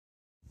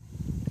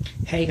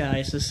Hey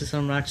guys, this is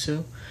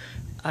Amratsu.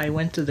 I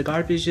went to the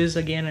garbages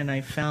again and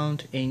I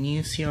found a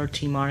new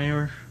CRT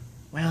monitor.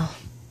 Well,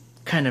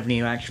 kind of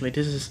new actually.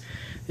 This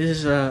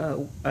is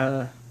a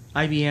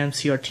IBM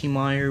CRT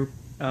monitor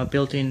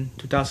built in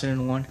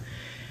 2001.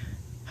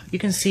 You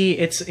can see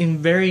it's in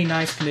very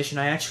nice condition.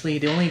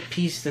 The only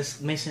piece that's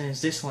missing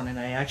is this one, and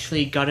I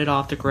actually got it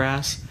off the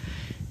grass.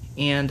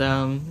 And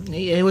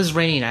it was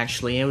raining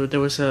actually. There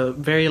was a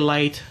very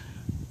light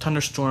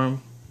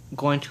thunderstorm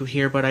going through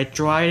here, but I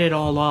dried it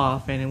all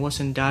off and it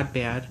wasn't that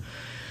bad.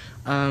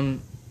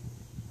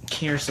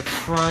 Here's the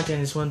front, and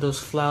it's one of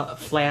those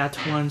flat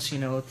ones, you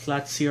know,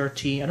 flat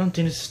CRT. I don't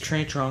think it's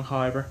straight wrong,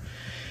 however.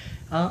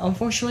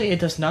 Unfortunately,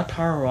 it does not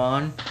power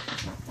on.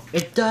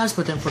 It does,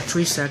 but then for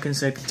 3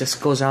 seconds it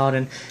just goes out,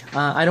 and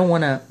I don't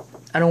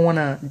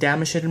wanna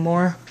damage it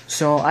anymore.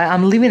 So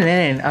I'm leaving it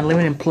in. I'm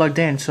leaving it plugged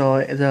in, so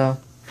the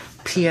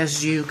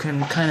PSU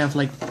can kind of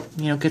like,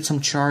 you know, get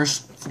some charge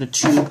for the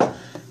tube.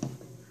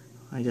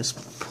 I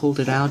just pulled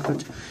it out,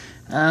 but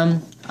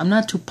I'm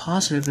not too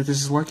positive if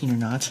this is working or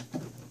not.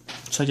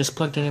 So I just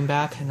plugged it in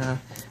back, and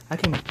I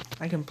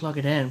can plug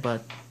it in,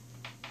 but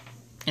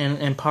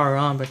and power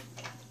on. But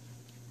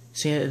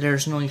see,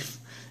 there's no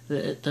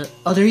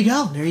oh, there you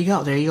go.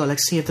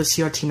 Let's see if the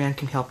CRT man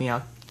can help me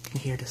out. Can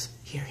you hear this?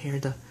 Can you hear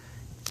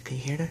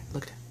that?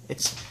 Look,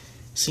 it's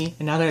see,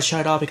 and now I gotta shut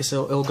it off because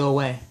it'll go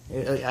away.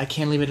 I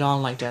can't leave it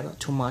on like that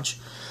too much.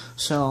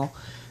 So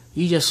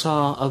you just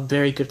saw a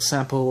very good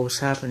sample of what was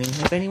happening.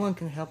 If anyone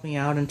can help me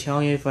out and tell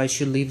me if I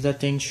should leave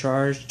that thing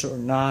charged or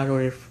not,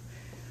 or if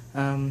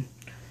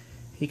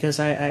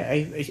because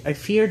I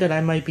fear that I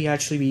might be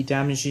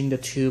damaging the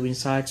tube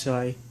inside, so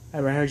I'd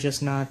rather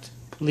just not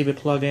leave it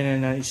plugged in,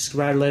 and I just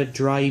rather let it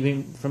dry.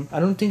 Even from, I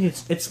don't think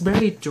it's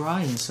very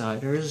dry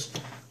inside. There's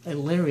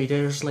literally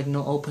there's like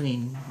no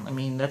opening. I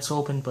mean, that's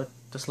open, but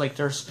that's like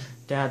there's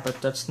that,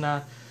 but that's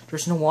not.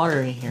 There's no water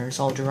in here. It's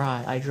all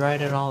dry. I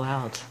dried it all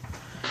out.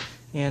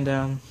 And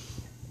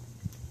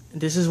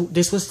this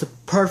was the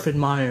perfect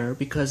monitor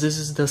because this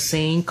is the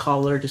same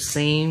color, the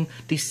same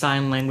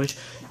design language.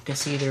 You can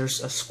see there's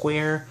a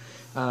square.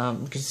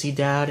 You can see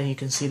that, and you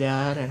can see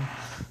that, and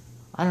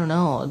I don't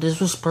know. This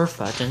was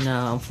perfect, and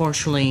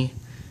unfortunately,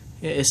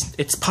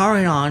 it's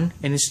powering on,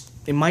 and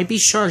it might be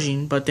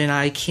charging, but then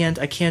I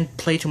can't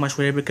play too much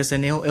with it because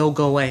then it'll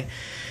go away.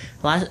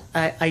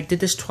 I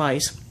did this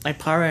twice. I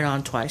powered it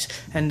on twice,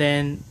 and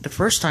then the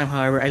first time,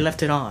 however, I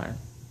left it on.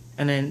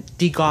 And then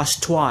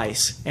degaussed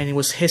twice, and it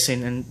was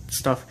hissing and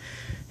stuff.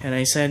 And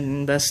I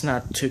said, that's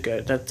not too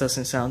good. That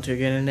doesn't sound too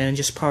good. And then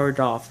just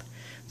powered off.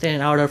 Then,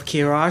 out of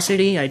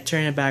curiosity, I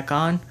turned it back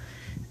on,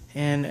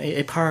 and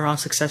it powered on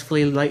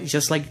successfully,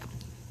 just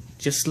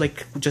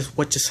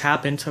what just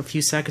happened a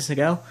few seconds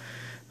ago.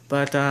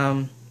 But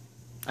I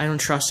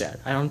don't trust that.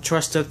 I don't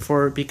trust it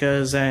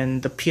because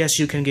then the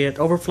PSU can get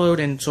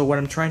overflowed. And so what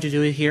I'm trying to do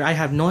here, I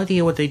have no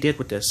idea what they did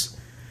with this.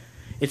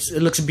 It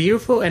looks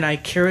beautiful, and I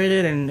carried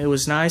it, and it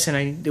was nice,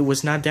 and it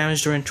was not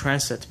damaged during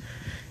transit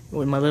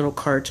with my little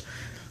cart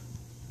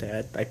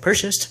that I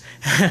purchased.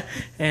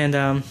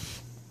 And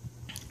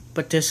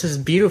but this is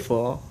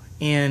beautiful,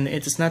 and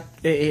it's not.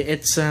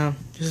 This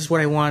is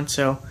what I want.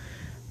 So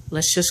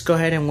let's just go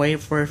ahead and wait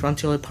for it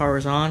until it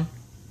powers on,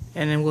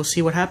 and then we'll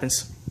see what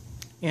happens.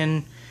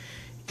 And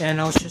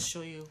I'll just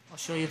show you. I'll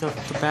show you the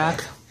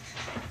back.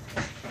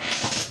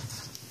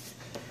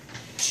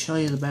 Show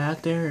you the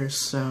back.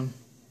 There's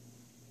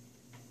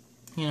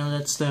you know,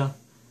 that's the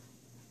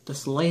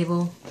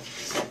label.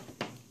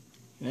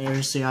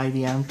 There's the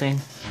IBM thing.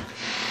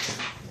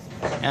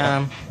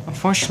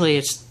 Unfortunately,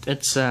 it's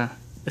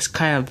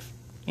kind of,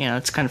 you know,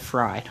 it's kind of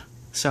fried.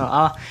 So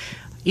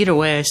either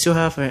way, I still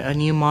have a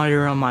new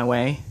monitor on my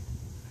way.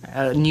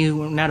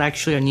 Not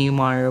actually a new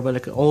monitor, but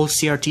like an old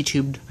CRT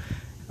tube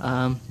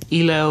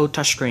ELO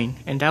touchscreen,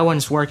 and that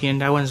one's working.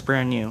 That one's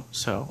brand new,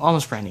 so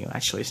almost brand new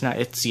actually.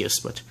 It's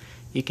used, but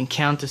you can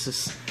count this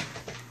as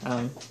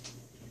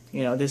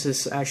you know, this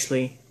is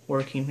actually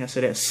working as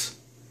it is.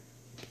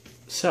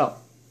 So,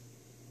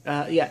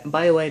 yeah,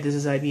 by the way, this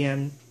is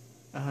IBM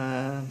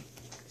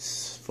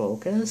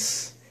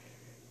Focus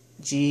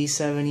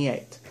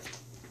G78,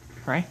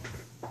 right?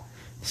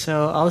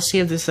 So I'll see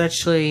if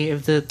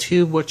if the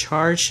tube will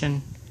charge,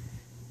 and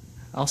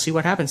I'll see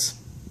what happens.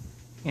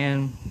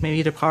 And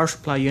maybe the power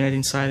supply unit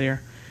inside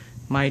there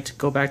might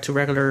go back to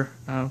regular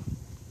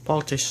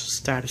voltage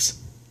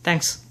status.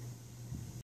 Thanks.